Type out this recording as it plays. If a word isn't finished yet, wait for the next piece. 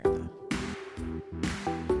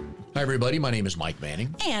Hi, everybody. My name is Mike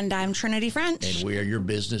Manning. And I'm Trinity French. And we are your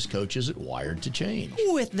business coaches at Wired to Change.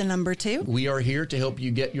 With the number 2. We are here to help you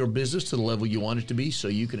get your business to the level you want it to be so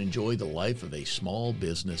you can enjoy the life of a small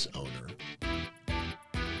business owner.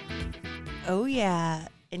 Oh, yeah.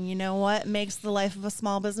 And you know what makes the life of a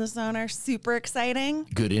small business owner super exciting?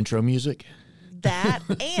 Good intro music. That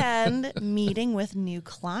and meeting with new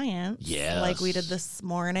clients. Yes. Like we did this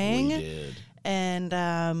morning. We did. And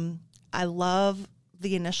I love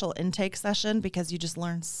the initial intake session because you just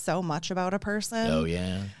learn so much about a person. Oh,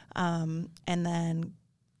 yeah. And then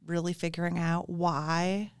really figuring out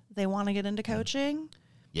why they want to get into coaching.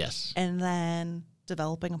 Yes. And then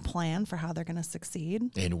developing a plan for how they're going to succeed.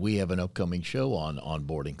 And we have an upcoming show on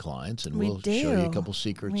onboarding clients, and we'll show you a couple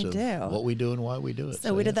secrets of what we do and why we do it.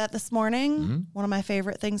 So we did that this morning. One of my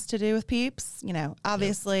favorite things to do with peeps. You know,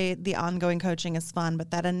 obviously the ongoing coaching is fun,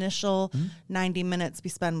 but that initial 90 minutes we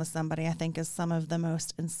spend with somebody, I think, is some of the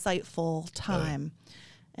most insightful time.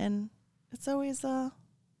 And it's always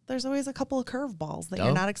there's always a couple of curveballs that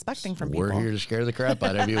you're not expecting from people. We're here to scare the crap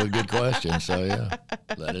out of you with good questions. So, yeah,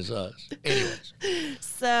 that is us. Anyways.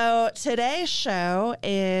 So today's show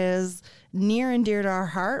is near and dear to our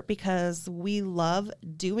heart because we love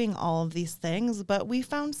doing all of these things, but we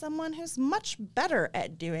found someone who's much better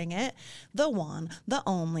at doing it. The one, the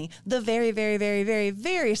only, the very, very, very, very,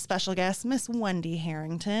 very special guest, Miss Wendy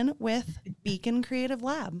Harrington with Beacon Creative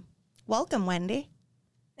Lab. Welcome, Wendy.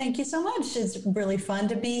 Thank you so much. It's really fun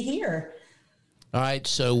to be here. All right,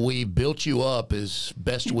 so we built you up as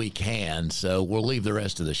best we can, so we'll leave the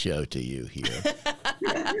rest of the show to you here.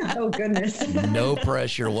 Oh, goodness. No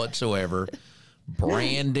pressure whatsoever.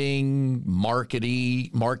 Branding,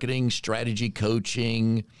 marketing, strategy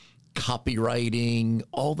coaching, copywriting,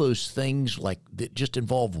 all those things like that just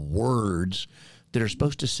involve words that are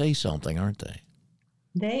supposed to say something, aren't they?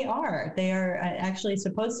 They are. They are actually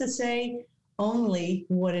supposed to say only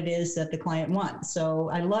what it is that the client wants.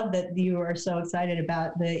 So I love that you are so excited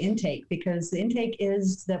about the intake, because the intake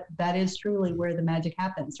is that is truly where the magic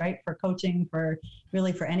happens, right? For coaching, for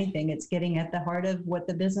anything, it's getting at the heart of what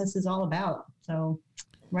the business is all about. So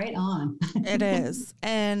right on. It is.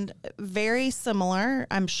 And very similar,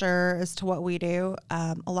 I'm sure, as to what we do.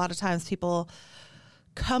 A lot of times people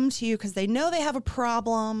come to you because they know they have a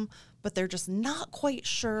problem, but they're just not quite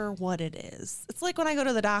sure what it is. It's like when I go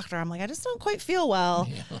to the doctor, I'm like, I just don't quite feel well.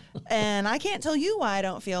 Yeah. And I can't tell you why I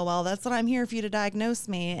don't feel well. That's what I'm here for, you to diagnose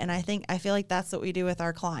me. And I feel like that's what we do with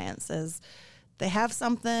our clients is they have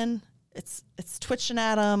something, it's twitching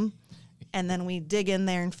at them, and then we dig in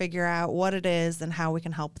there and figure out what it is and how we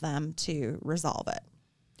can help them to resolve it.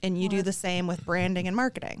 And you do the same with branding and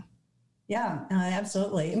marketing. Yeah,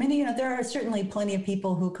 absolutely. I mean, there are certainly plenty of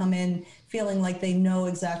people who come in feeling like they know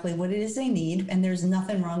exactly what it is they need, and there's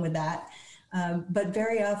nothing wrong with that. But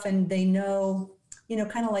very often they know,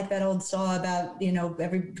 kind of like that old saw about,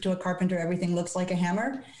 to a carpenter, everything looks like a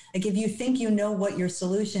hammer. Like if you think you know what your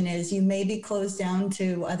solution is, you may be closed down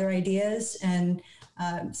to other ideas. And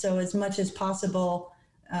so as much as possible,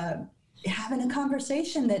 having a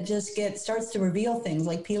conversation that just starts to reveal things,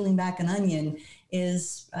 like peeling back an onion,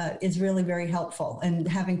 is really very helpful. And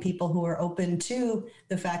having people who are open to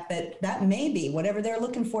the fact that may be whatever they're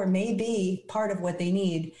looking for, may be part of what they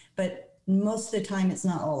need, but most of the time it's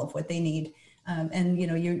not all of what they need. And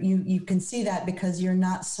you can see that because you're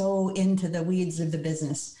not so into the weeds of the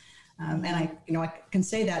business. And I can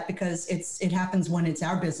say that because it happens when it's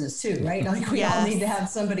our business too, right? Like we all need to have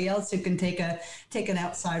somebody else who can take an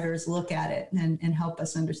outsider's look at it and help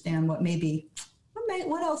us understand what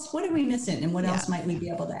what are we missing, and what else might we be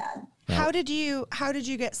able to add? How did you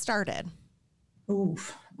get started? Family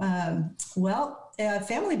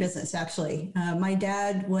business, actually. My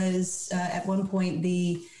dad was at one point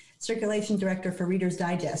the circulation director for Reader's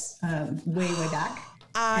Digest, way back.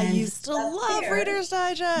 I used to love Reader's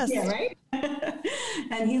Digest. Yeah, right?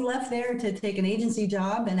 And he left there to take an agency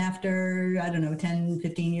job. And after, 10,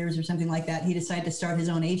 15 years or something like that, he decided to start his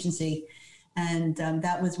own agency. And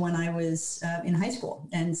that was when I was in high school.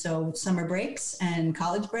 And so summer breaks and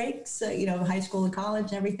college breaks, high school and college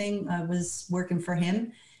and everything was working for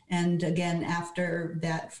him. And again, after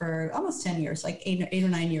that, for almost 10 years, like eight or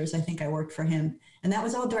 9 years, I think I worked for him. And that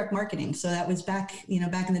was all direct marketing. So that was back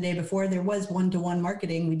in the day before there was one-to-one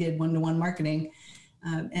marketing. We did one-to-one marketing.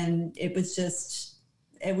 And it was just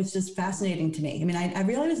fascinating to me. I mean, I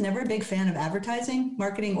really was never a big fan of advertising,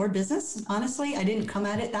 marketing, or business. Honestly, I didn't come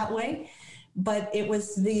at it that way. But it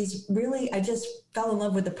was I just fell in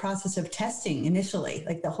love with the process of testing initially,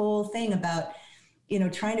 like the whole thing about,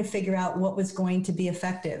 trying to figure out what was going to be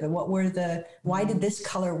effective and why did this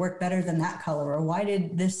color work better than that color, or why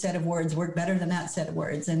did this set of words work better than that set of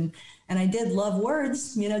words. And I did love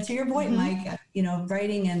words, to your point, Mike,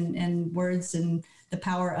 writing and words and the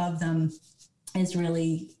power of them is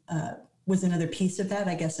really, was another piece of that,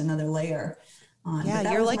 I guess, another layer on.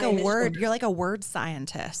 Yeah. You're like a word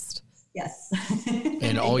scientist. Yes.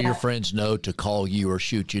 And all your friends know to call you or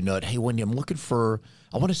shoot you a note. Hey, Wendy, I'm looking for,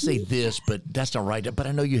 I want to say this, but that's not right. But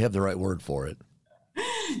I know you have the right word for it.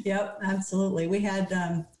 Yep, absolutely. We had,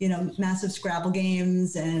 massive Scrabble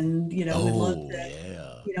games and, we'd love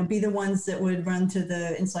to, be the ones that would run to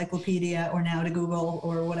the encyclopedia or now to Google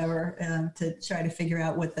or whatever to try to figure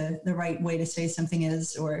out what the right way to say something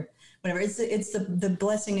is or whatever. It's the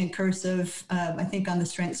blessing and curse of, I think on the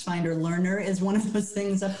StrengthsFinder Learner is one of those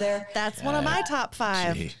things up there. That's one of my top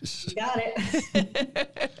 5. Jeez. You got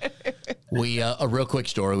it. We, a real quick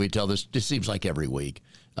story, we tell this seems like every week.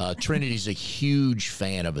 Trinity's a huge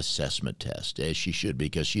fan of assessment tests, as she should be,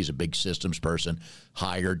 because she's a big systems person,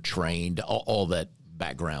 hired, trained, all that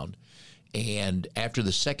background. And after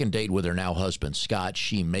the second date with her now husband, Scott,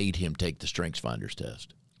 she made him take the StrengthsFinders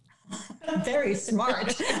test. Very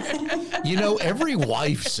smart. Every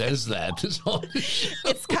wife says that.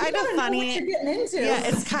 It's kind of funny. What you're getting into. Yeah,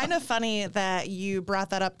 it's kind of funny that you brought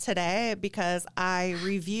that up today because I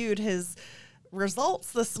reviewed his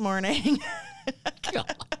results this morning.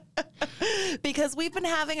 Because we've been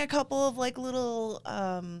having a couple of little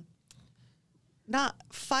not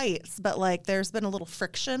fights, but there's been a little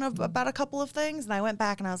friction about a couple of things. And I went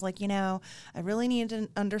back and I was like, I really need to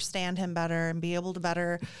understand him better and be able to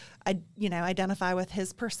better, identify with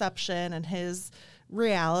his perception and his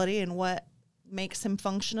reality and what makes him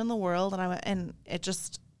function in the world. And it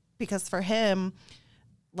just, because for him,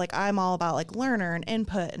 I'm all about learner and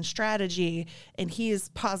input and strategy, and he's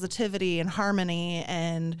positivity and harmony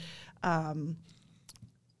and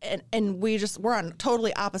we're on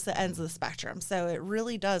totally opposite ends of the spectrum. So it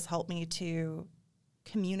really does help me to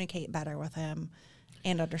communicate better with him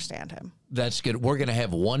and understand him. That's good. We're going to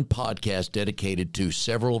have one podcast dedicated to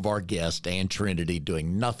several of our guests and Trinity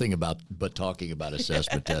doing nothing but talking about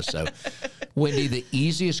assessment tests. So, Wendy, the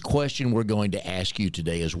easiest question we're going to ask you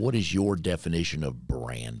today is, what is your definition of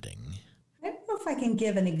branding? I don't know if I can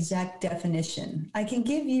give an exact definition. I can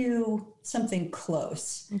give you something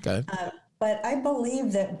close. Okay. But I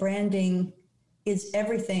believe that branding is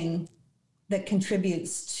everything that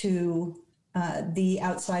contributes to the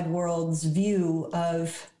outside world's view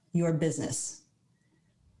of your business.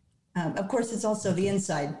 Of course, it's also the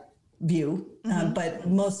inside view, but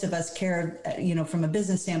most of us care, from a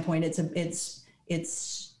business standpoint, it's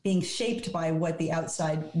being shaped by what the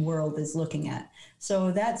outside world is looking at.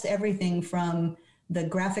 So that's everything from the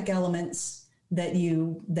graphic elements that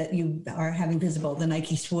you are having visible, the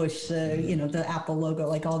Nike swoosh, the Apple logo,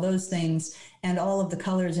 all those things, and all of the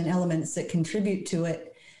colors and elements that contribute to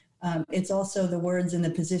it. It's also the words and the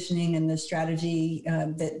positioning and the strategy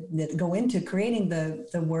that go into creating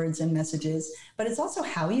the words and messages, but it's also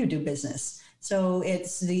how you do business. So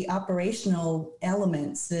it's the operational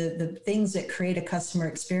elements, the things that create a customer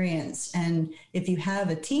experience. And if you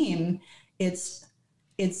have a team, it's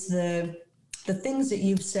the things that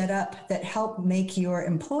you've set up that help make your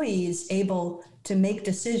employees able to make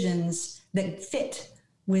decisions that fit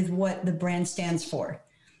with what the brand stands for.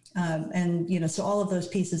 So all of those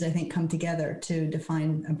pieces, I think, come together to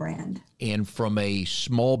define a brand. And from a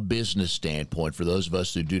small business standpoint, for those of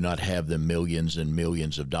us who do not have the millions and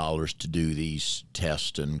millions of dollars to do these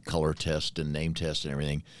tests and color tests and name tests and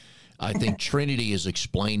everything, I think Trinity has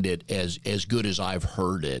explained it as good as I've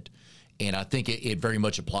heard it. And I think it very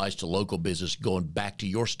much applies to local business, going back to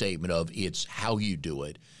your statement of it's how you do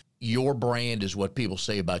it. Your brand is what people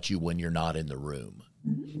say about you when you're not in the room.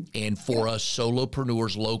 And for us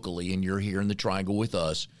solopreneurs locally, and you're here in the Triangle with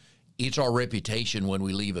us, it's our reputation when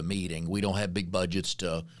we leave a meeting. We don't have big budgets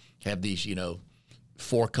to have these,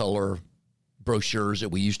 4-color brochures that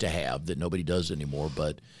we used to have that nobody does anymore.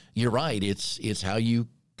 But you're right. It's how you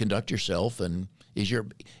conduct yourself. And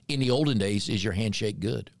in the olden days, is your handshake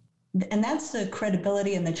good? And that's the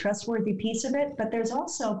credibility and the trustworthy piece of it, but there's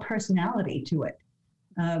also personality to it.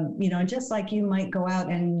 Just like you might go out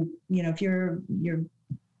and, if you're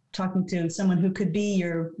talking to someone who could be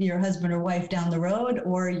your husband or wife down the road,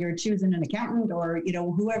 or you're choosing an accountant, or,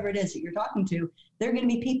 whoever it is that you're talking to, they're going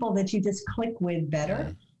to be people that you just click with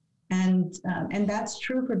better. And that's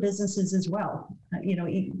true for businesses as well.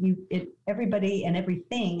 Everybody and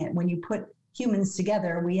everything, when you put humans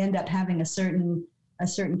together, we end up having a certain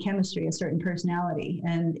chemistry, a certain personality.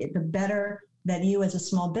 And the better that you as a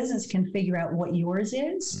small business can figure out what yours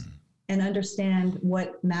is and understand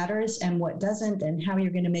what matters and what doesn't, and how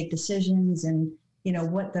you're going to make decisions, and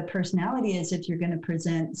what the personality is that you're going to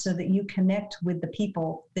present, so that you connect with the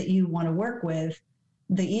people that you want to work with,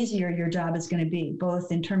 the easier your job is going to be,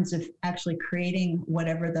 both in terms of actually creating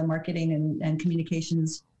whatever the marketing and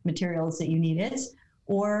communications materials that you need is,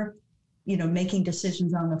 or making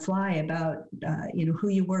decisions on the fly about who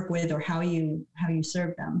you work with or how you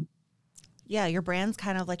serve them. Yeah, your brand's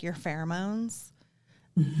kind of like your pheromones,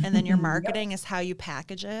 and then your marketing is how you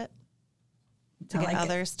package it to get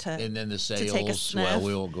others to. And then the take a sales. sniff. Well,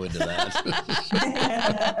 we won't go into that.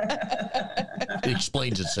 It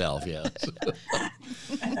explains itself, yes.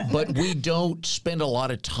 But we don't spend a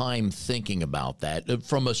lot of time thinking about that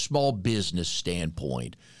from a small business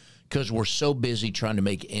standpoint, because we're so busy trying to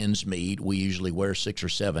make ends meet. We usually wear 6 or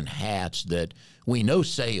 7 hats that we know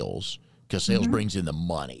sales, because sales brings in the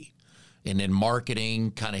money. And then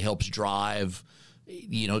marketing kind of helps drive,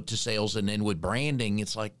 to sales. And then with branding,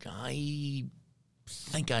 it's like, I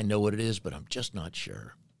think I know what it is, but I'm just not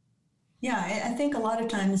sure. Yeah, I think a lot of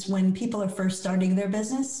times when people are first starting their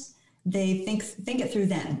business, they think it through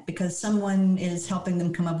then, because someone is helping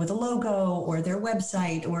them come up with a logo or their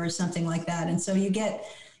website or something like that. And so you get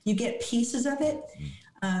pieces of it.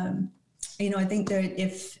 I think that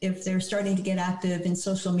if they're starting to get active in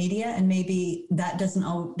social media, and maybe that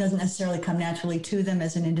doesn't necessarily come naturally to them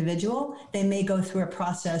as an individual, they may go through a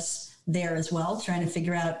process there as well, trying to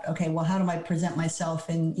figure out, okay, well, how do I present myself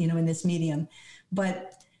in this medium?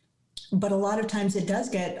 But a lot of times it does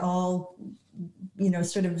get all,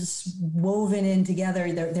 sort of woven in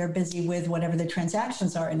together. They're busy with whatever the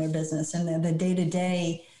transactions are in their business and the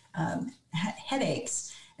day-to-day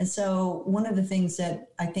headaches. And so one of the things that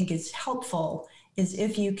I think is helpful is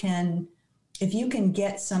if you can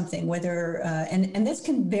get something, whether, and this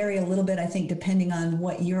can vary a little bit, I think, depending on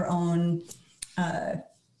what your own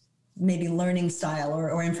maybe learning style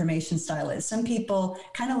or information style is. Some people,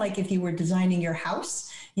 kind of like if you were designing your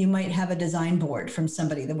house, you might have a design board from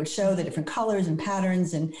somebody that would show the different colors and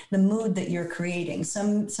patterns and the mood that you're creating.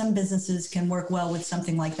 Some businesses can work well with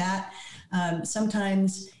something like that.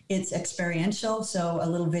 Sometimes it's experiential, so a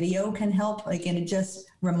little video can help, and it just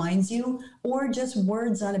reminds you, or just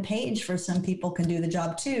words on a page for some people can do the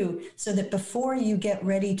job too, so that before you get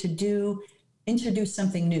ready to introduce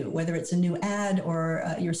something new, whether it's a new ad or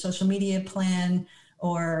your social media plan,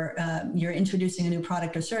 or you're introducing a new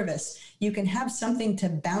product or service, you can have something to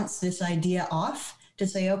bounce this idea off to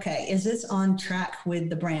say, okay, is this on track with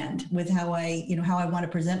the brand, with how I want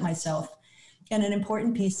to present myself? And an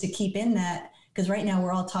important piece to keep in that, because right now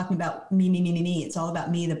we're all talking about me, me, me, me, me. It's all about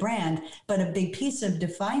me, the brand. But a big piece of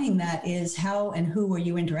defining that is how and who are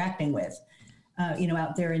you interacting with,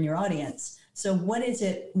 out there in your audience. So what is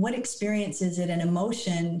it? What experience is it? An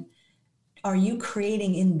emotion are you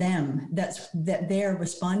creating in them that they're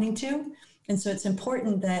responding to? And so it's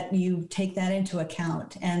important that you take that into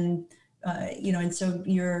account. And and so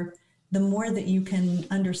the more that you can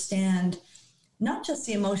understand not just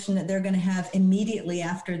the emotion that they're going to have immediately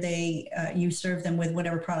after you serve them with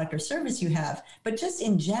whatever product or service you have, but just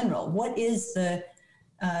in general, what is the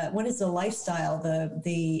lifestyle,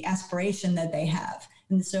 the aspiration that they have.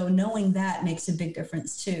 And so knowing that makes a big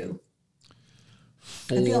difference too.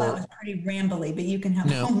 I feel that was pretty rambly, but you can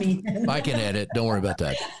help me. I can edit. Don't worry about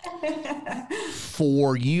that.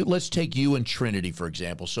 For you, let's take you and Trinity, for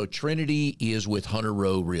example. So Trinity is with Hunter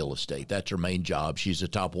Row Real Estate. That's her main job. She's a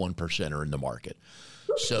top 1%er in the market.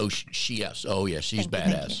 So she's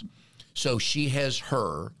badass. So she has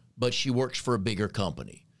her, but she works for a bigger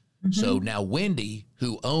company. Mm-hmm. So now Wendy,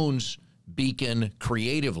 who owns Beacon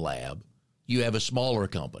Creative Lab, you have a smaller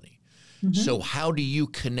company. Mm-hmm. So how do you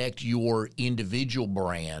connect your individual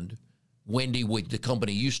brand, Wendy, with the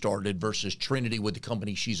company you started versus Trinity with the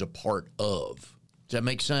company she's a part of? Does that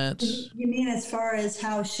make sense? You mean as far as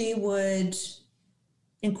how she would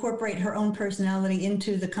incorporate her own personality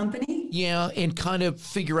into the company? Yeah, and kind of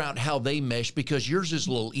figure out how they mesh, because yours is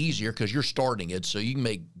a little easier because you're starting it, so you can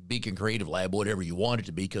make Beacon Creative Lab whatever you want it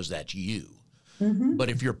to be because that's you. Mm-hmm. But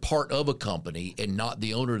if you're part of a company and not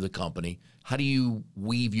the owner of the company, how do you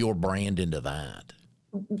weave your brand into that?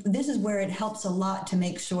 This is where it helps a lot to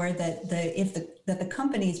make sure that the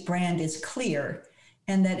company's brand is clear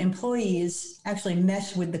and that employees actually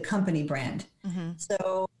mesh with the company brand. Mm-hmm.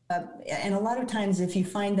 So, and a lot of times if you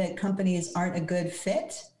find that companies aren't a good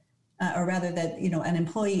fit, or rather that, an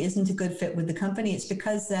employee isn't a good fit with the company, it's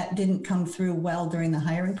because that didn't come through well during the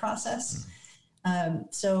hiring process. Mm-hmm.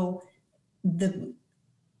 So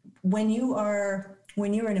when you're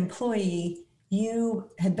an employee, you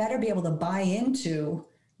had better be able to buy into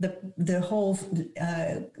the whole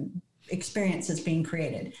experience that's being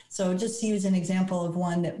created. So just to use an example of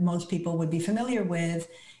one that most people would be familiar with,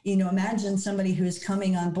 imagine somebody who's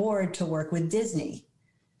coming on board to work with Disney.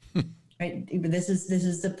 Right? This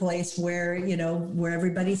is the place where, where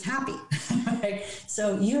everybody's happy. Right?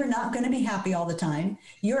 So you're not going to be happy all the time.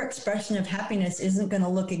 Your expression of happiness isn't going to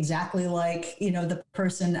look exactly like, the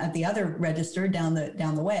person at the other register down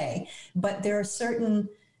the way. But there are certain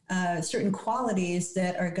qualities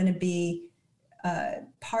that are going to be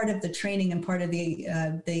part of the training and part of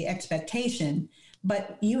the expectation.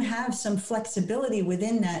 But you have some flexibility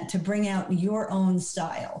within that to bring out your own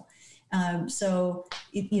style. So,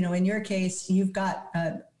 in your case, you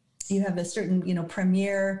have a certain,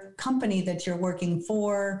 premier company that you're working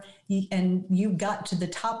for, and you got to the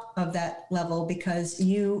top of that level because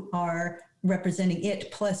you are representing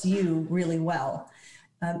it plus you really well.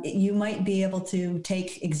 You might be able to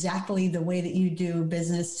take exactly the way that you do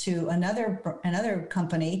business to another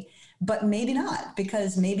company, but maybe not,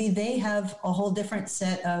 because maybe they have a whole different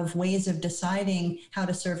set of ways of deciding how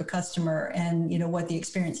to serve a customer and, what the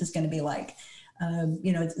experience is going to be like.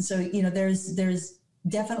 There's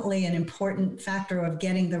definitely an important factor of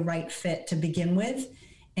getting the right fit to begin with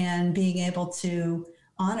and being able to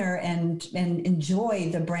honor and enjoy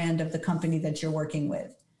the brand of the company that you're working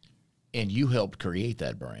with. And you helped create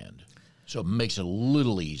that brand. So it makes it a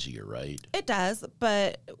little easier, right? It does,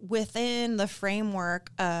 but within the framework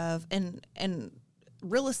of, and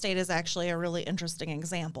real estate is actually a really interesting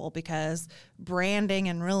example, because branding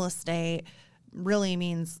in real estate really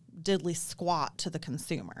means diddly squat to the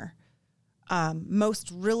consumer.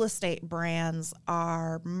 Most real estate brands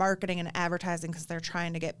are marketing and advertising because they're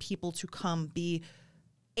trying to get people to come be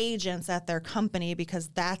agents at their company, because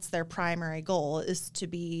that's their primary goal, is to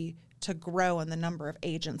grow in the number of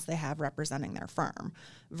agents they have representing their firm.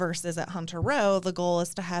 Versus at Hunter Row, the goal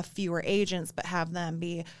is to have fewer agents, but have them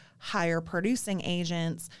be higher producing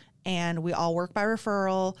agents. And we all work by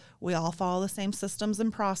referral. We all follow the same systems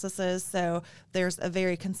and processes. So there's a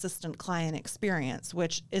very consistent client experience,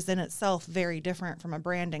 which is in itself very different from a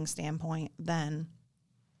branding standpoint than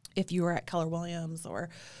if you were at Keller Williams or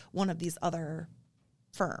one of these other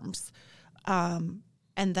firms. And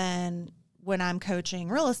then when I'm coaching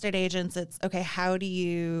real estate agents, it's, okay, how do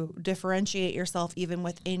you differentiate yourself even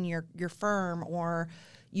within your firm? Or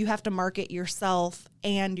you have to market yourself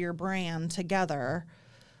and your brand together,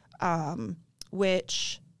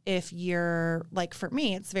 which if you're, like for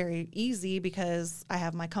me, it's very easy because I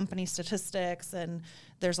have my company statistics and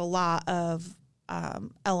there's a lot of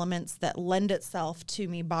elements that lend itself to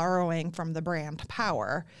me borrowing from the brand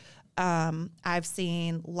power. I've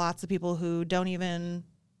seen lots of people who don't even,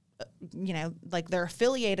 like they're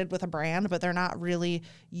affiliated with a brand, but they're not really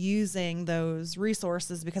using those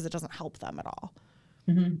resources because it doesn't help them at all.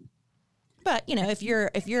 Mm-hmm. But, if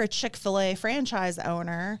you're a Chick-fil-A franchise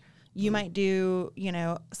owner, you might do,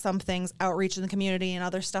 some things, outreach in the community and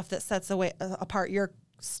other stuff that sets apart your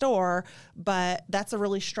store, but that's a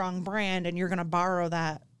really strong brand and you're going to borrow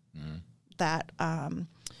that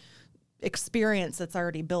experience that's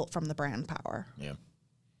already built from the brand power. Yeah.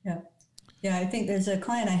 Yeah. Yeah, I think there's a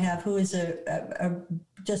client I have who is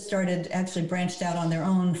just started, actually branched out on their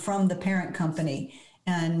own from the parent company.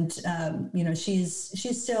 And,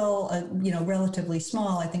 she's still, relatively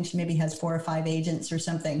small. I think she maybe has 4 or 5 agents or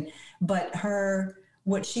something. But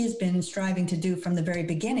what she's been striving to do from the very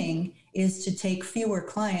beginning is to take fewer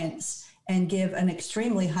clients and give an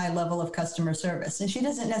extremely high level of customer service. And she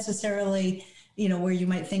doesn't necessarily, where you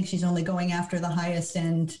might think she's only going after the highest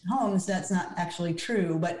end homes. That's not actually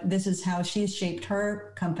true, but this is how she's shaped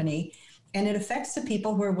her company. And it affects the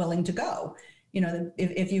people who are willing to go.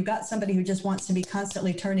 If you've got somebody who just wants to be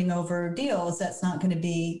constantly turning over deals, that's not going to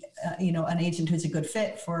be, an agent who's a good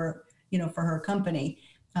fit for her company.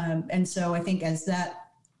 And so I think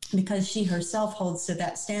because she herself holds to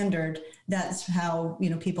that standard, that's how,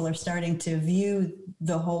 people are starting to view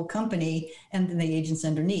the whole company and then the agents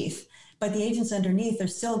underneath. But the agents underneath are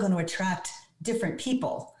still going to attract different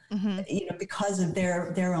people, because of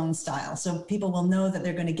their own style. So people will know that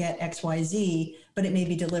they're going to get XYZ, but it may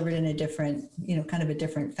be delivered in a different, kind of a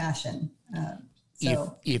different fashion.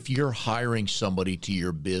 If you're hiring somebody to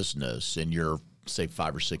your business and you're, say,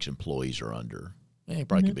 5 or 6 employees or under, it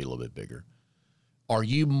probably could be a little bit bigger. Are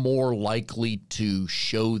you more likely to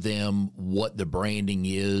show them what the branding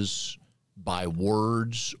is by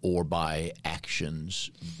words or by actions,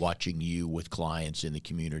 watching you with clients in the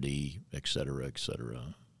community, et cetera, et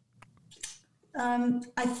cetera?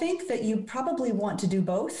 I think that you probably want to do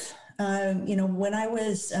both. When I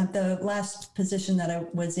was the last position that I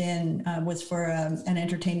was in was for an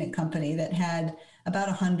entertainment company that had about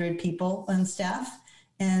 100 people on staff.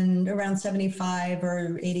 and around 75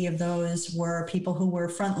 or 80 of those were people who were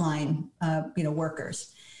frontline,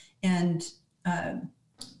 workers. And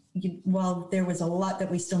while there was a lot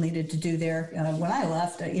that we still needed to do there when I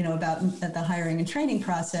left, about the hiring and training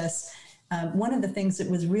process, one of the things that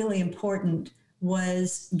was really important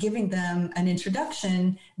was giving them an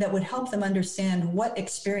introduction that would help them understand what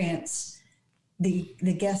experience the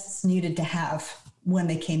guests needed to have when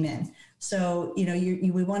they came in. So,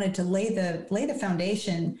 we wanted to lay the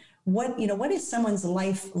foundation. What is someone's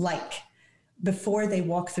life like before they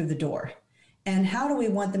walk through the door? And how do we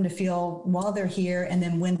want them to feel while they're here and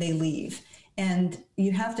then when they leave? And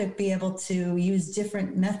you have to be able to use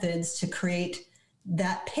different methods to create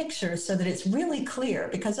that picture so that it's really clear,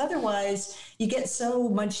 because otherwise you get so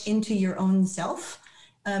much into your own self.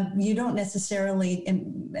 You don't necessarily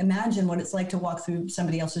imagine what it's like to walk through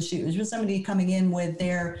somebody else's shoes, with somebody coming in with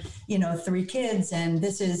their, 3 kids, and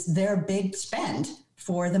this is their big spend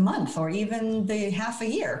for the month or even the half a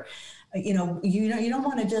year. You don't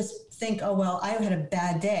want to just think, oh, well, I had a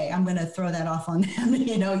bad day, I'm going to throw that off on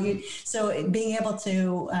them. So being able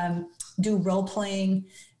to do role playing,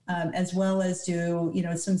 as well as do,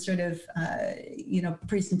 some sort of,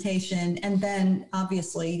 presentation. And then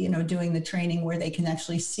obviously, doing the training where they can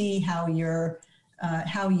actually see how you're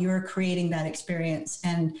creating that experience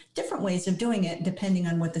and different ways of doing it depending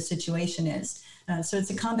on what the situation is. So it's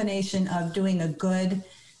a combination of doing a good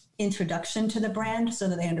introduction to the brand so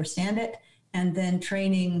that they understand it, and then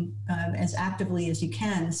training as actively as you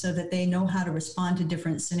can so that they know how to respond to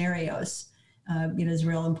different scenarios, is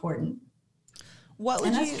real important.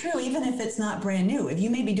 That's true, even if it's not brand new. If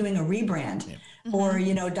you may be doing a rebrand or,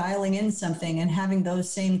 dialing in something, and having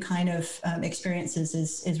those same kind of experiences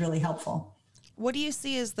is really helpful. What do you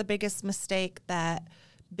see as the biggest mistake that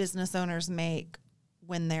business owners make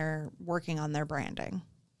when they're working on their branding?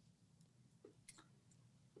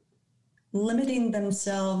 Limiting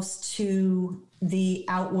themselves to the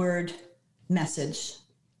outward message,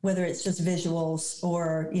 whether it's just visuals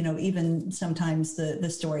or, even sometimes the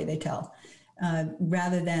story they tell.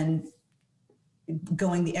 Rather than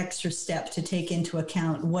going the extra step to take into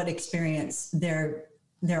account what experience their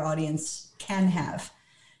audience can have.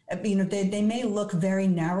 They may look very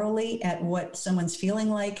narrowly at what someone's feeling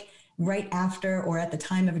like right after or at the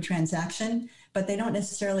time of a transaction, but they don't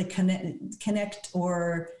necessarily connect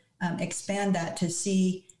or expand that to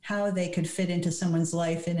see how they could fit into someone's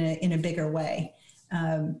life in a bigger way.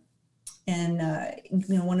 One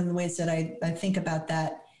of the ways that I think about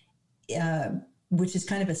that, which is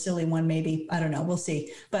kind of a silly one, maybe, I don't know, we'll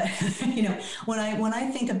see. But, when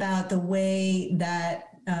I think about the way that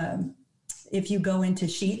if you go into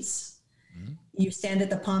Sheetz, you stand at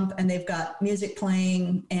the pump and they've got music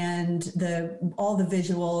playing, and all the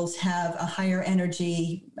visuals have a higher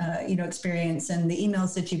energy, experience, and the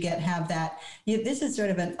emails that you get have that. This is sort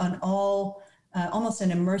of an almost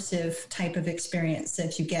an immersive type of experience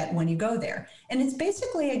that you get when you go there. And it's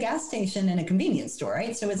basically a gas station and a convenience store,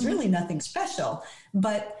 right? So it's really nothing special,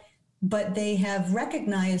 but they have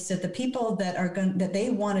recognized that the people that they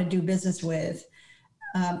want to do business with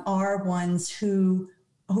are ones who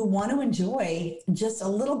want to enjoy just a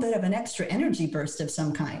little bit of an extra energy burst of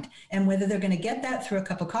some kind. And whether they're going to get that through a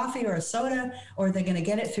cup of coffee or a soda, or they're going to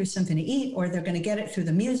get it through something to eat, or they're going to get it through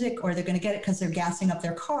the music, or they're going to get it because they're gassing up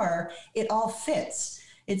their car, it all fits.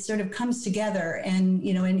 It sort of comes together and,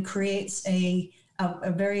 and creates a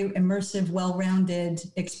very immersive, well-rounded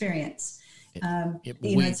experience.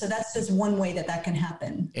 So that's just one way that can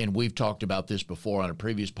happen. And we've talked about this before on a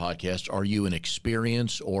previous podcast. Are you an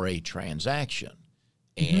experience or a transaction?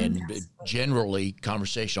 And generally,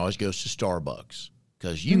 conversation always goes to Starbucks,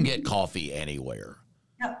 because you can get coffee anywhere.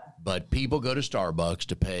 Yep. But people go to Starbucks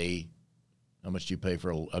to pay. How much do you pay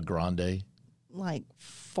for a grande? Like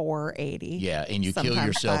 $4.80. Yeah, and you kill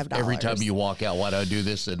yourself $5. every time you walk out. Why do I do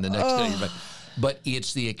this? And the next day, but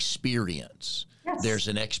it's the experience. Yes. There's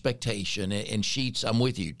an expectation. And Sheetz, I'm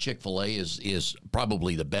with you. Chick-fil-A is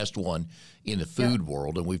probably the best one in the food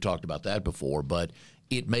world, and we've talked about that before. But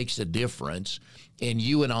it makes a difference. And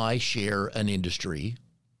you and I share an industry.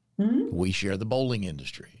 Mm-hmm. We share the bowling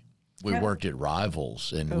industry. We worked at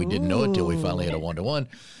Rivals, and we didn't know it till we finally had a one-to-one.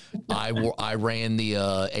 I ran the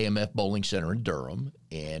AMF Bowling Center in Durham,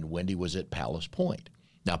 and Wendy was at Palace Point.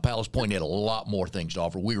 Now, Palace Point had a lot more things to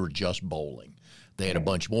offer. We were just bowling. They had a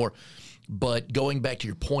bunch more. But going back to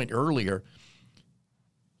your point earlier,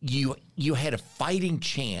 you had a fighting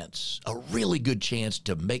chance, a really good chance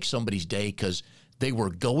to make somebody's day, because they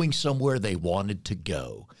were going somewhere they wanted to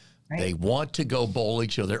go. Right. They want to go bowling,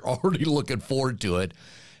 so they're already looking forward to it.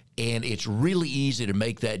 And it's really easy to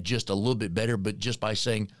make that just a little bit better, but just by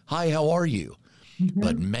saying, hi, how are you?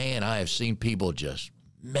 But man, I have seen people just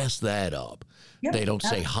mess that up. Yep, They don't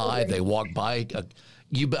say hi. absolutely. They walk by.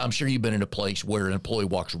 I'm sure you've been in a place where an employee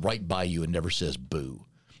walks right by you and never says boo.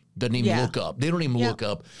 Doesn't even Yeah. look up. They don't even look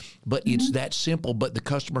up. But it's that simple. But the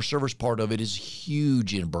customer service part of it is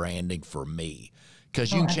huge in branding for me,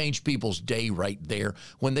 because you can change people's day right there.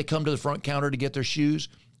 When they come to the front counter to get their shoes,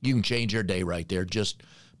 you can change their day right there just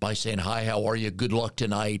by saying, hi, how are you? Good luck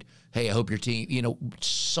tonight. Hey, I hope your team,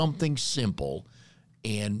 something simple.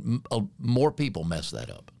 And more people mess that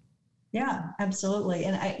up. Yeah, absolutely.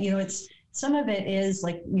 And it's some of it is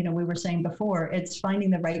like, we were saying before, it's finding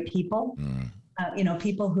the right people,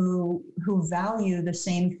 people who value the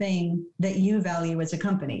same thing that you value as a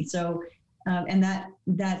company. So, and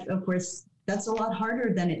that of course, that's a lot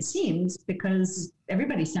harder than it seems, because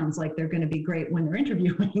everybody sounds like they're going to be great when they're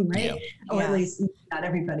interviewing, right? Yeah. Or at least not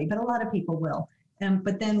everybody, but a lot of people will.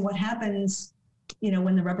 But then what happens,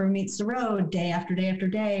 when the rubber meets the road, day after day after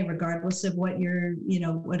day, regardless of what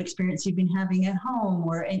what experience you've been having at home,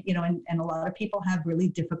 or, and a lot of people have really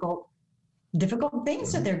difficult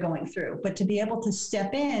things that they're going through. But to be able to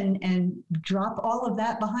step in and drop all of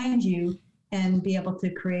that behind you and be able to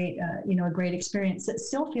create, a great experience that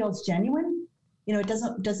still feels genuine.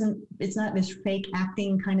 It's not this fake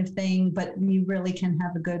acting kind of thing, but you really can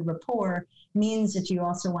have a good rapport, means that you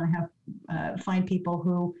also want to have, find people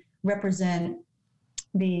who represent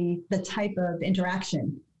the type of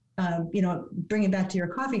interaction, bring it back to your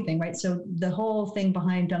coffee thing, right? So the whole thing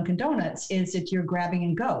behind Dunkin' Donuts is that you're grabbing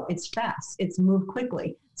and go. It's fast. It's move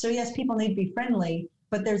quickly. So yes, people need to be friendly,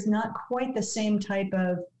 but there's not quite the same type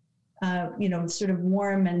of, sort of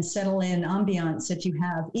warm and settle in ambiance that you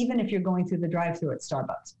have, even if you're going through the drive-through at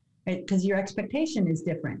Starbucks, right? Because your expectation is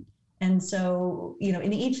different. And so,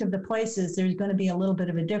 in each of the places, there's going to be a little bit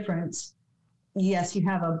of a difference. Yes, you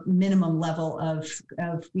have a minimum level of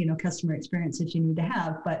customer experience that you need to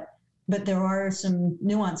have, but there are some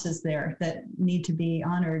nuances there that need to be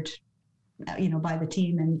honored, by the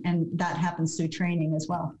team, and that happens through training as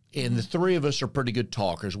well. And the three of us are pretty good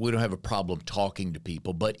talkers. We don't have a problem talking to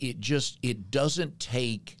people, but it doesn't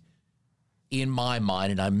take, in my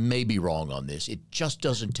mind, and I may be wrong on this, it just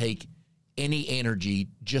doesn't take any energy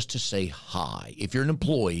just to say hi. If you're an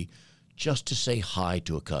employee, just to say hi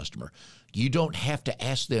to a customer. You don't have to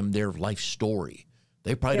ask them their life story.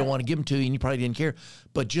 They probably don't want to give them to you, and you probably didn't care.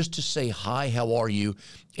 But just to say, hi, how are you?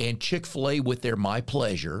 And Chick-fil-A with their my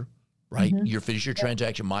pleasure, right? You finish your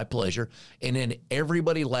transaction, my pleasure. And then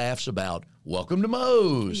everybody laughs about, welcome to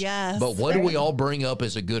Moe's. Yes. But what do we all bring up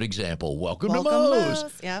as a good example? Welcome to Welcome, Moe's.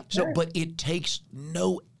 Moe's. Yep. So, but it takes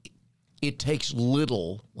little,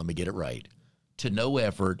 let me get it right, to no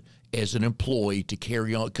effort as an employee to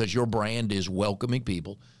carry on, because your brand is welcoming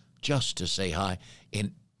people, just to say hi.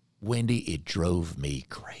 And Wendy, it drove me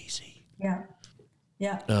crazy. Yeah.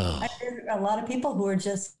 There's a lot of people who are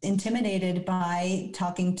just intimidated by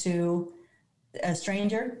talking to a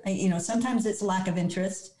stranger. Sometimes it's lack of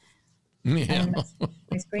interest. Yeah.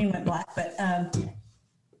 My screen went black, but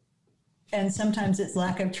and sometimes it's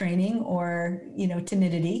lack of training or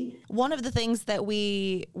timidity. One of the things that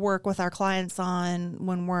we work with our clients on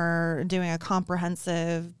when we're doing a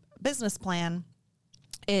comprehensive business plan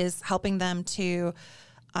is helping them to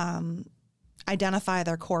identify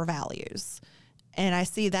their core values. And I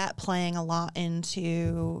see that playing a lot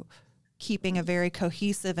into keeping a very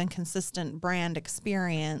cohesive and consistent brand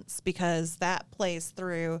experience, because that plays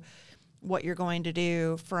through what you're going to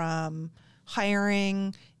do from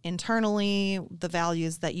hiring internally, the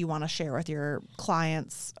values that you want to share with your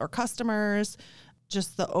clients or customers,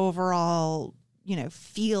 just the overall,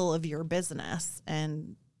 feel of your business.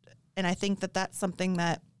 And I think that that's something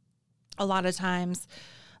that a lot of times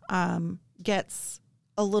gets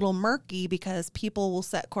a little murky, because people will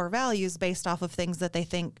set core values based off of things that they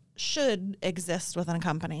think should exist within a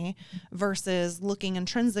company versus looking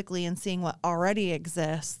intrinsically and seeing what already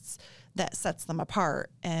exists that sets them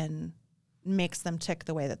apart and makes them tick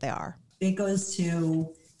the way that they are. It goes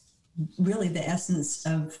to really the essence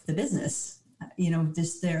of the business.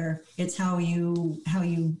 It's how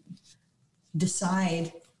you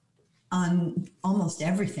decide on almost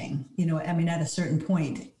everything. At a certain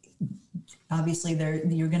point, obviously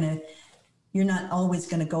you're not always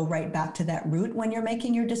going to go right back to that route when you're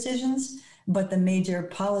making your decisions, but the major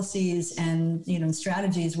policies and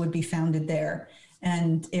strategies would be founded there.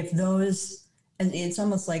 And if those, it's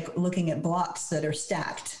almost like looking at blocks that are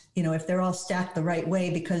stacked. If they're all stacked the right way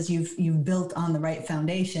because you've built on the right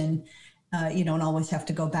foundation, you don't always have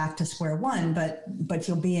to go back to square one, but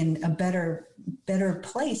you'll be in a better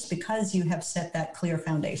place because you have set that clear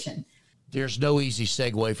foundation. There's no easy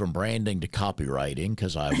segue from branding to copywriting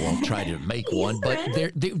because I won't try to make one, but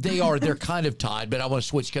they're kind of tied. But I want to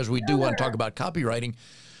switch because we do want to talk about copywriting.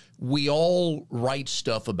 We all write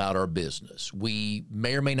stuff about our business. We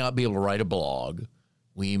may or may not be able to write a blog.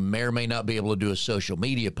 We may or may not be able to do a social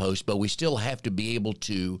media post, but we still have to be able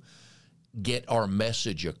to get our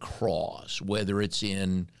message across, whether it's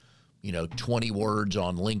in, 20 words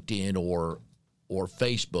on LinkedIn or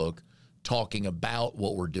Facebook, talking about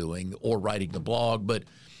what we're doing or writing the blog. But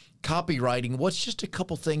copywriting, what's just a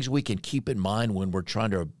couple things we can keep in mind when we're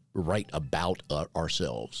trying to write about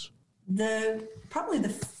ourselves? Probably the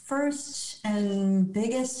first and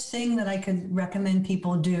biggest thing that I could recommend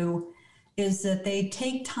people do is that they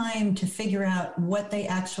take time to figure out what they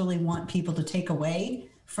actually want people to take away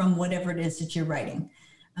from whatever it is that you're writing.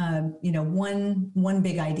 One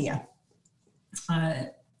big idea.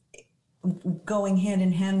 Going hand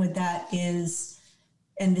in hand with that is,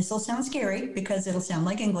 and this will sound scary because it'll sound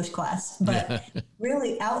like English class, but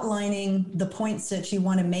really outlining the points that you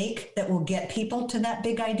want to make that will get people to that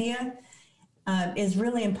big idea is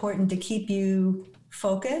really important to keep you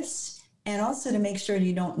focused, and also to make sure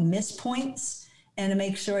you don't miss points, and to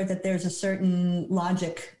make sure that there's a certain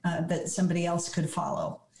logic that somebody else could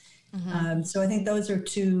follow. Mm-hmm. So I think those are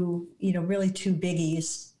really two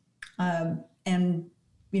biggies. And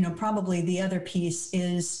probably the other piece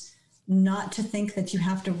is not to think that you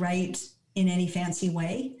have to write in any fancy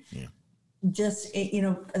way. Yeah. Just,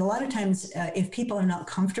 a lot of times if people are not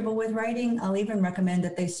comfortable with writing, I'll even recommend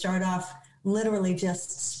that they start off literally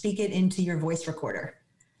just speak it into your voice recorder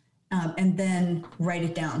and then write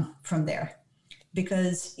it down from there.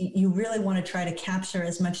 Because you really want to try to capture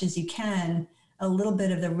as much as you can a little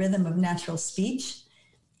bit of the rhythm of natural speech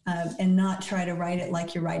and not try to write it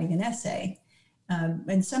like you're writing an essay.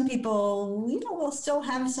 And some people, will still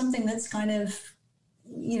have something that's kind of,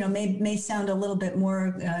 may sound a little bit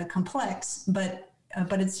more complex, but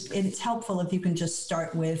it's helpful if you can just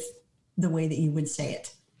start with the way that you would say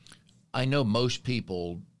it. I know most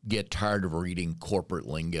people get tired of reading corporate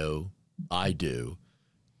lingo. I do.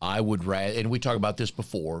 I would rather, and we talked about this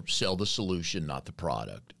before, sell the solution, not the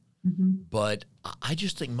product. Mm-hmm. But I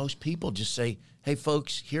just think most people just say, hey,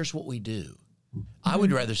 folks, here's what we do. I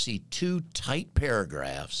would rather see 2 tight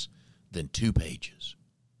paragraphs than 2 pages.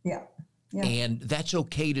 Yeah. And that's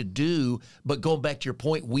okay to do. But going back to your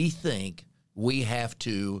point, we think we have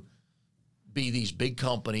to be these big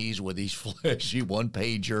companies with these flashy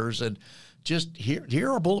one-pagers and just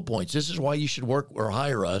here are bullet points. This is why you should work or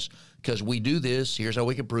hire us, because we do this. Here's how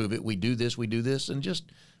we can prove it. We do this, and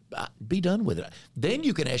just be done with it. Then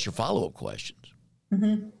you can ask your follow-up questions.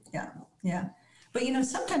 Mm-hmm. Yeah. But,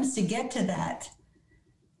 sometimes to get to that,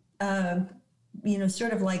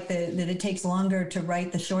 sort of like that it takes longer to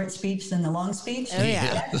write the short speech than the long speech. Oh, yeah.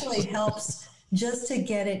 It actually helps just to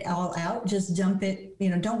get it all out. Just dump it,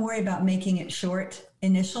 don't worry about making it short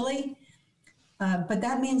initially. But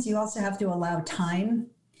that means you also have to allow time.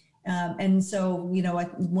 And so,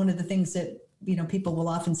 one of the things that, people will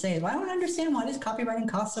often say, well, I don't understand, why does copywriting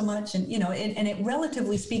cost so much? And, and it,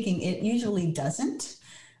 relatively speaking, it usually doesn't.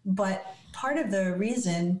 But part of the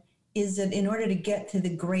reason is that in order to get to the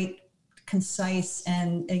great, concise,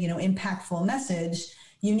 and impactful message,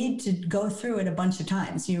 you need to go through it a bunch of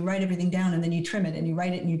times. You write everything down and then you trim it, and you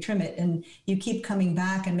write it and you trim it, and you keep coming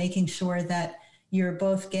back and making sure that you're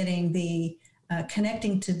both getting the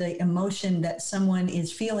connecting to the emotion that someone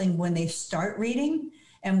is feeling when they start reading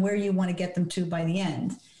and where you want to get them to by the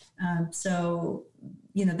end. So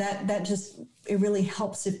that just, it really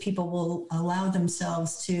helps if people will allow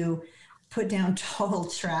themselves to put down total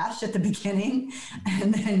trash at the beginning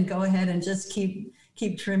and then go ahead and just keep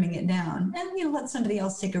trimming it down, and let somebody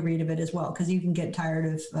else take a read of it as well, because you can get tired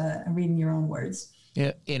of reading your own words.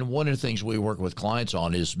 Yeah, and one of the things we work with clients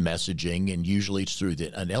on is messaging, and usually it's through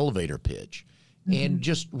an elevator pitch. Mm-hmm.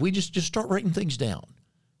 And we just start writing things down.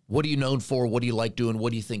 What are you known for? What do you like doing? What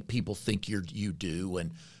do you think people think you do?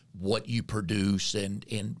 And what you produce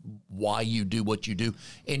and why you do what you do.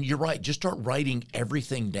 And you're right, just start writing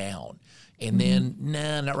everything down. And then,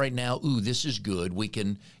 not right now. Ooh, this is good. We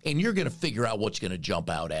can, and you're going to figure out what's going to jump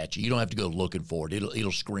out at you. You don't have to go looking for it.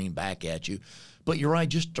 It'll scream back at you. But you're right,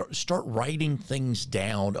 just start writing things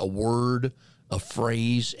down, a word, a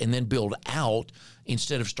phrase, and then build out.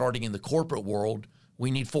 Instead of starting in the corporate world, we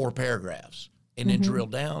need 4 paragraphs. And then drill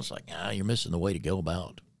down. It's like, you're missing the way to go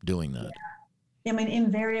about doing that. Yeah. I mean,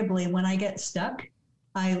 invariably, when I get stuck,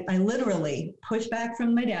 I literally push back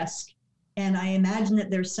from my desk, and I imagine that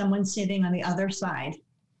there's someone sitting on the other side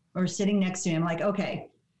or sitting next to me. I'm like, okay,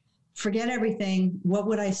 forget everything. What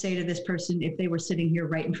would I say to this person if they were sitting here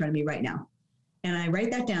right in front of me right now? and I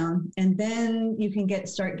write that down, and then you can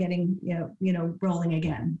start getting rolling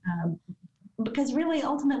again. Because really,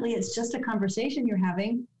 ultimately, it's just a conversation you're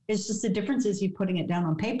having. It's just the difference is you putting it down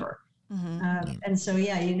on paper. And so,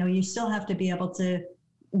 you still have to be able to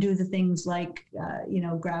do the things like,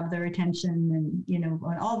 grab their attention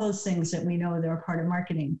and, all those things that we know they're a part of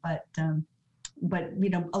marketing. But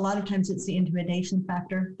a lot of times it's the intimidation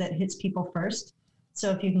factor that hits people first.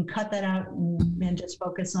 So if you can cut that out and just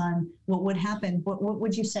focus on what would happen, what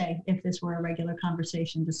would you say if this were a regular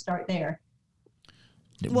conversation, to start there?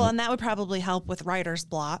 Well, and that would probably help with writer's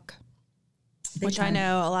block, which I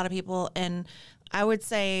know a lot of people, and I would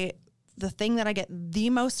say the thing that I get the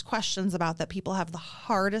most questions about that people have the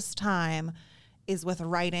hardest time is with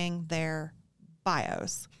writing their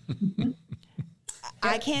bios.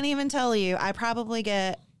 I can't even tell you, I probably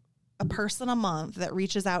get a person a month that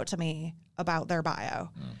reaches out to me about their bio.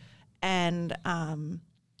 And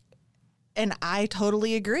I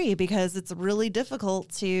totally agree, because it's really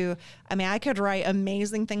difficult I could write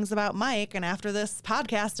amazing things about Mike, and after this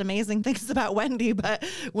podcast, amazing things about Wendy. But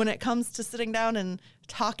when it comes to sitting down and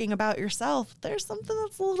talking about yourself, there's something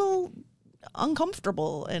that's a little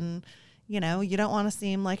uncomfortable. And, you don't want to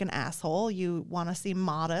seem like an asshole. You want to seem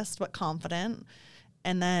modest but confident.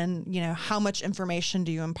 And then, how much information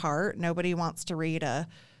do you impart? Nobody wants to read a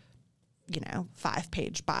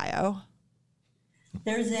 5-page bio.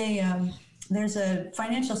 There's a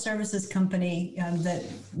financial services company that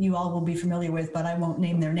you all will be familiar with, but I won't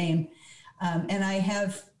name their name. And I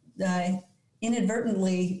have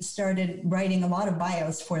inadvertently started writing a lot of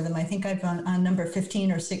bios for them. I think I've on number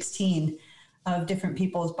 15 or 16 of different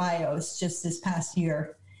people's bios just this past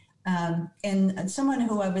year. And someone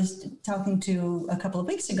who I was talking to a couple of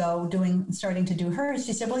weeks ago starting to do hers,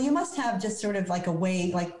 she said, well, you must have just sort of like a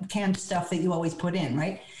way, like canned stuff that you always put in,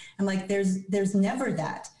 right? I'm like, there's never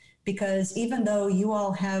that, because even though you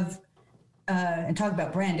all have, and talk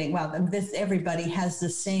about branding, wow, everybody has the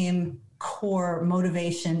same core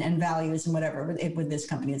motivation and values and whatever with this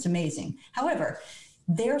company. It's amazing. However,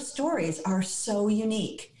 their stories are so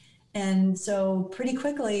unique. And so pretty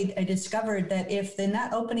quickly, I discovered that if in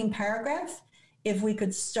that opening paragraph, if we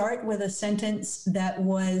could start with a sentence that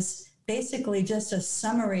was basically just a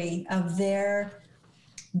summary of their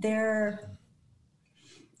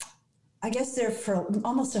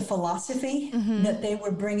almost a philosophy that they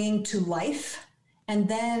were bringing to life, and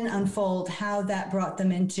then unfold how that brought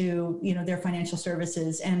them into, their financial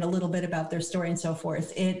services and a little bit about their story and so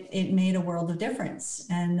forth, it made a world of difference.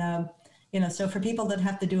 And, so for people that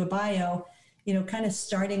have to do a bio, kind of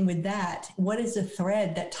starting with that, what is a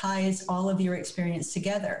thread that ties all of your experience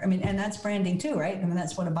together? I mean, and that's branding too, right? I mean,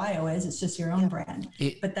 that's what a bio is. It's just your own brand.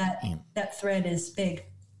 But that thread is big.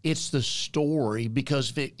 It's the story,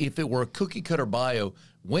 because if it were a cookie cutter bio,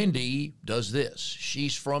 Wendy does this.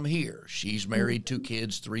 She's from here. She's married, 2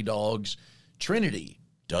 kids, 3 dogs. Trinity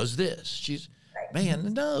does this.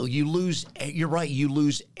 Man, no, you're right. You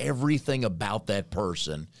lose everything about that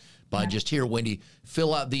person by just, here, Wendy,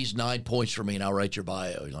 fill out these 9 points for me and I'll write your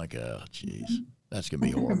bio. You're like, oh, geez, that's going to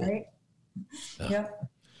be horrible. Right. Yep.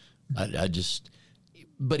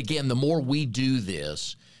 But again, the more we do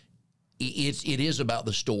this, it is about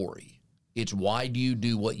the story. It's why do you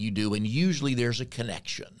do what you do? And usually there's a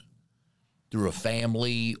connection through a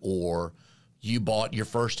family, or you bought your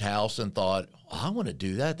first house and thought, oh, I want to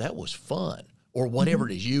do that. That was fun. Or whatever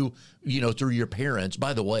it is, you through your parents.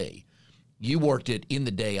 By the way, you worked it in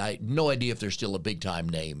the day. I had no idea if there's still a big time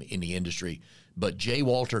name in the industry, but J.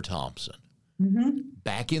 Walter Thompson,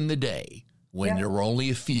 back in the day when there were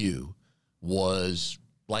only a few, was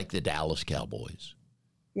like the Dallas Cowboys.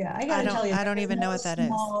 Yeah, I got to tell you, I don't even know what that is.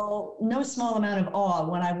 No small amount of awe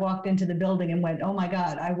when I walked into the building and went, "Oh my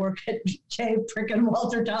God, I work at J. frickin'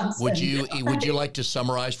 Walter Thompson." Would you like to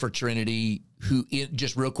summarize for Trinity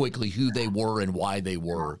just real quickly who they were and why they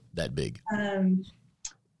were that big?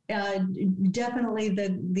 Definitely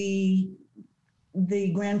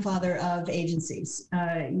the grandfather of agencies.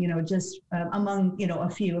 Just among a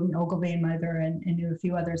few, Ogilvy and Mather and knew a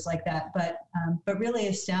few others like that, but really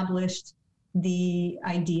established the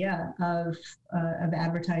idea of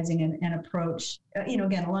advertising and approach,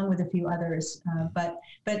 again, along with a few others. But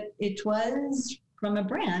it was, from a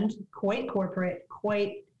brand, quite corporate,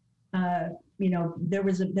 quite, there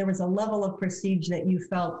was a level of prestige that you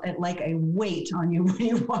felt like a weight on you when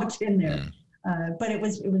you walked in there. But it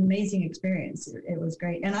was an amazing experience. It was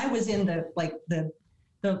great. And I was in the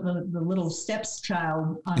little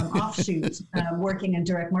stepchild offshoot working in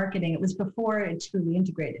direct marketing. It was before it truly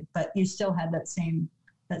integrated, but you still had that same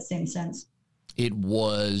sense. It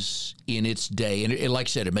was in its day, and like I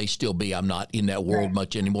said, it may still be. I'm not in that world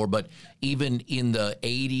much anymore, but even in the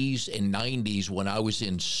 80s and 90s when I was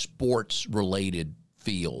in sports-related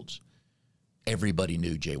fields, everybody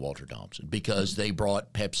knew J. Walter Thompson because they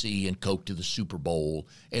brought Pepsi and Coke to the Super Bowl,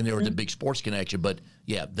 and they were the big sports connection. But,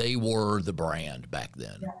 yeah, they were the brand back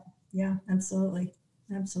then. Yeah, absolutely.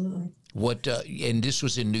 Absolutely. What? And this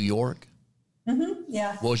was in New York?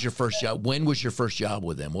 Yeah. What was your first job? When was your first job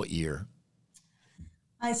with them? What year?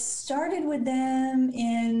 I started with them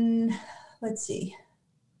in, let's see,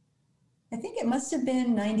 I think it must have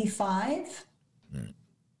been 95.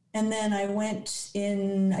 And then I went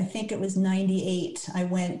in, I think it was 98, I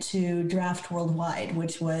went to Draft Worldwide,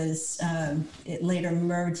 which was, it later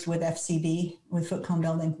merged with FCB, with Footcomb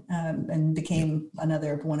Building, and became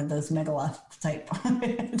another one of those megaloth type.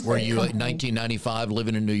 Were you in 1995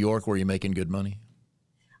 living in New York? Were you making good money?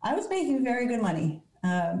 I was making very good money.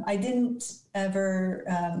 I didn't ever,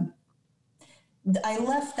 I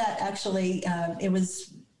left that actually, it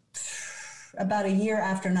was about a year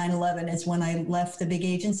after 9/11 is when I left the big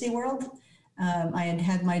agency world. I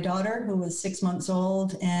had my daughter who was 6 months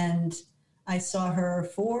old, and I saw her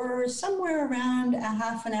for somewhere around a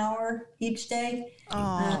half an hour each day,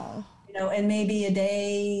 and maybe a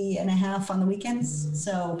day and a half on the weekends.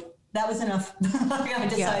 So that was enough. I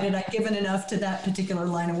decided I'd given enough to that particular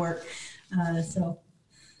line of work.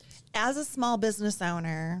 As a small business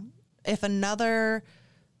owner, if another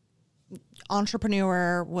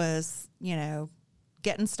entrepreneur was,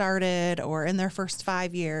 getting started or in their first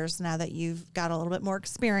 5 years, now that you've got a little bit more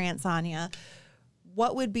experience on you,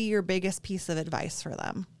 what would be your biggest piece of advice for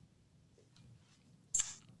them?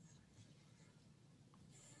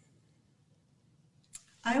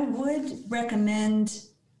 I would recommend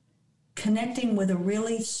connecting with a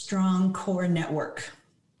really strong core network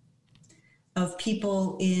of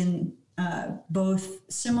people in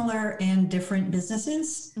both similar and different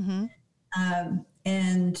businesses,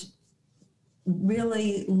 and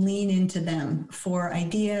really lean into them for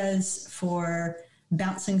ideas, for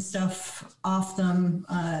bouncing stuff off them,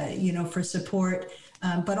 for support,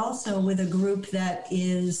 but also with a group that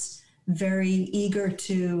is very eager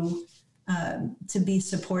to be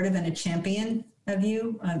supportive and a champion of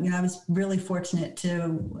you. I was really fortunate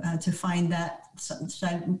to find that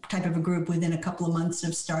type of a group within a couple of months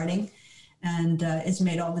of starting, and it's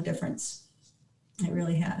made all the difference. It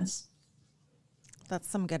really has. That's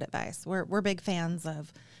some good advice. We're big fans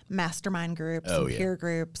of mastermind groups and peer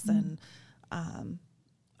groups, and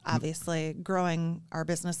obviously growing our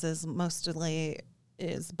businesses mostly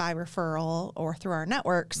is by referral or through our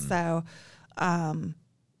networks. So,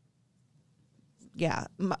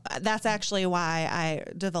 that's actually why I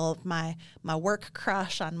developed my work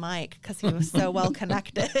crush on Mike, because he was so well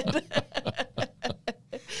connected.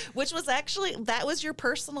 Which was actually, that was your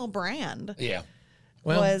personal brand. Yeah.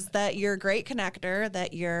 Was that you're a great connector,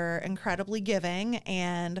 that you're incredibly giving,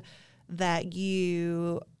 and that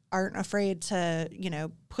you aren't afraid to,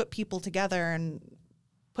 put people together and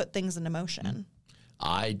put things into motion.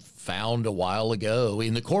 I found a while ago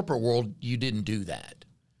in the corporate world, you didn't do that.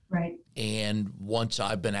 Right. And once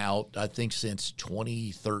I've been out, I think since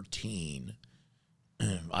 2013,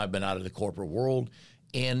 I've been out of the corporate world,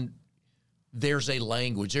 and there's a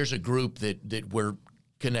language, there's a group that we're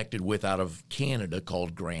connected with out of Canada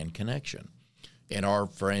called Grand Connection. And our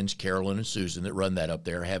friends, Carolyn and Susan, that run that up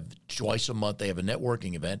there, have twice a month, they have a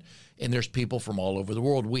networking event, and there's people from all over the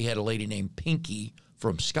world. We had a lady named Pinky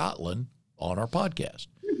from Scotland on our podcast.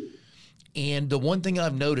 And the one thing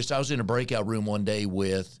I've noticed, I was in a breakout room one day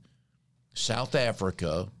with South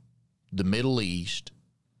Africa, the Middle East,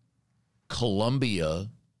 Colombia,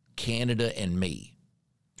 Canada, and me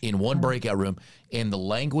in one breakout room, and the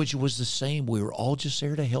language was the same. We were all just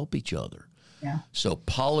there to help each other. Yeah. So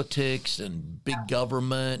politics and big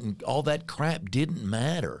government and all that crap didn't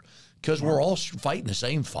matter, because we're all fighting the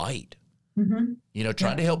same fight.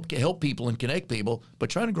 Trying to help people and connect people, but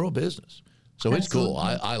trying to grow a business. So it's cool.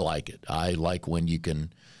 I like it. I like when you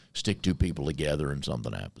can stick two people together and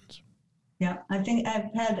something happens. Yeah, I think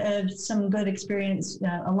I've had some good experience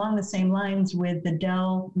along the same lines with the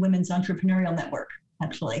Dell Women's Entrepreneurial Network,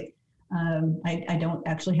 actually. I don't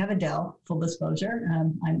actually have a Dell, full disclosure.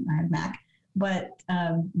 I have Mac, but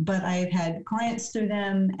I've had clients through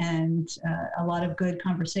them, and a lot of good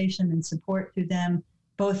conversation and support through them,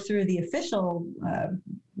 both through the official,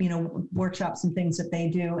 workshops and things that they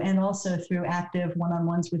do, and also through active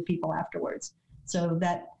one-on-ones with people afterwards. So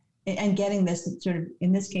that, and getting this sort of,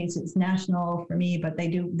 in this case, it's national for me, but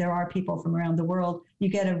there are people from around the world. You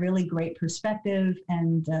get a really great perspective,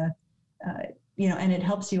 and and it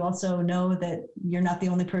helps you also know that you're not the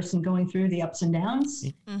only person going through the ups and downs.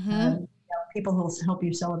 People who will help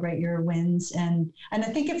you celebrate your wins. And I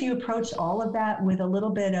think if you approach all of that with a little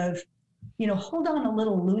bit of, hold on a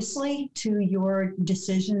little loosely to your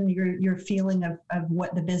decision, your feeling of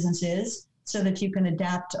what the business is, so that you can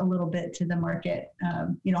adapt a little bit to the market.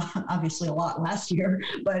 Obviously a lot last year,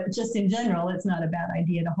 but just in general, it's not a bad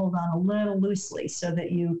idea to hold on a little loosely so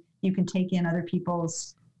that you can take in other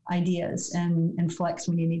people's ideas and flex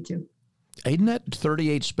when you need to. Ain't that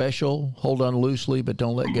 38 Special? Hold on loosely, but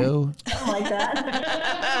don't let go. I like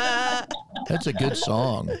that. That's a good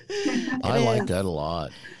song. I like that a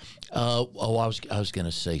lot. I was going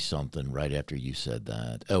to say something right after you said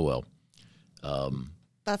that. Oh, well.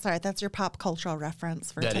 That's all right. That's your pop cultural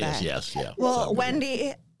reference for today. That is, yes, yeah. Well,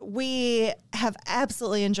 Wendy, we have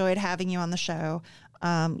absolutely enjoyed having you on the show.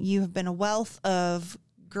 You have been a wealth of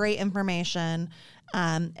great information.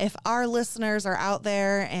 If our listeners are out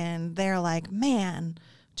there and they're like, man,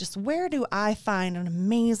 just where do I find an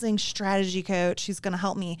amazing strategy coach who's going to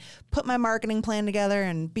help me put my marketing plan together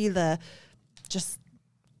and be just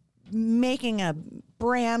making a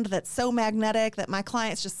brand that's so magnetic that my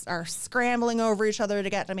clients just are scrambling over each other to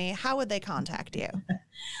get to me, how would they contact you?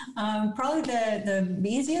 Probably the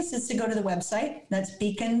easiest is to go to the website. That's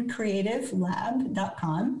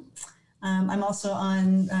beaconcreativelab.com. I'm also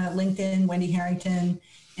on LinkedIn, Wendy Harrington,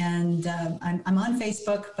 and I'm on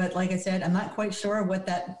Facebook, but like I said, I'm not quite sure what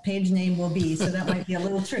that page name will be, so that might be a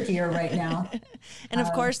little trickier right now. And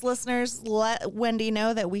of course, listeners, let Wendy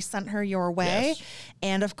know that we sent her your way. Yes.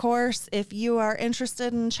 And of course, if you are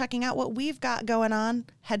interested in checking out what we've got going on,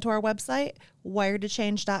 head to our website,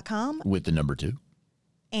 wiredtochange.com. With the number 2.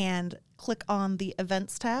 And click on the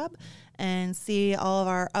events tab and see all of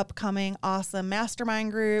our upcoming awesome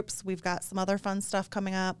mastermind groups. We've got some other fun stuff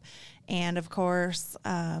coming up. And of course,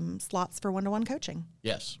 slots for one-to-one coaching.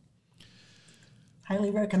 Yes. Highly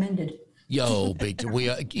recommended.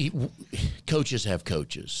 Coaches have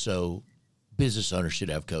coaches. So business owners should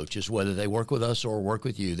have coaches. Whether they work with us or work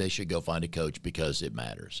with you, they should go find a coach because it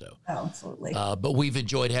matters. So, absolutely. But we've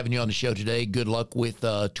enjoyed having you on the show today. Good luck with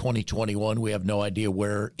 2021. We have no idea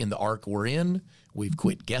where in the arc we're in. We've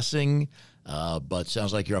quit guessing, but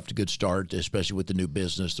sounds like you're off to a good start, especially with the new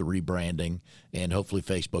business, the rebranding, and hopefully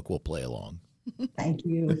Facebook will play along. Thank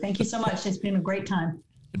you. Thank you so much. It's been a great time.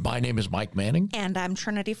 My name is Mike Manning. And I'm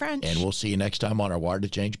Trinity French. And we'll see you next time on our Wired to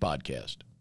Change podcast.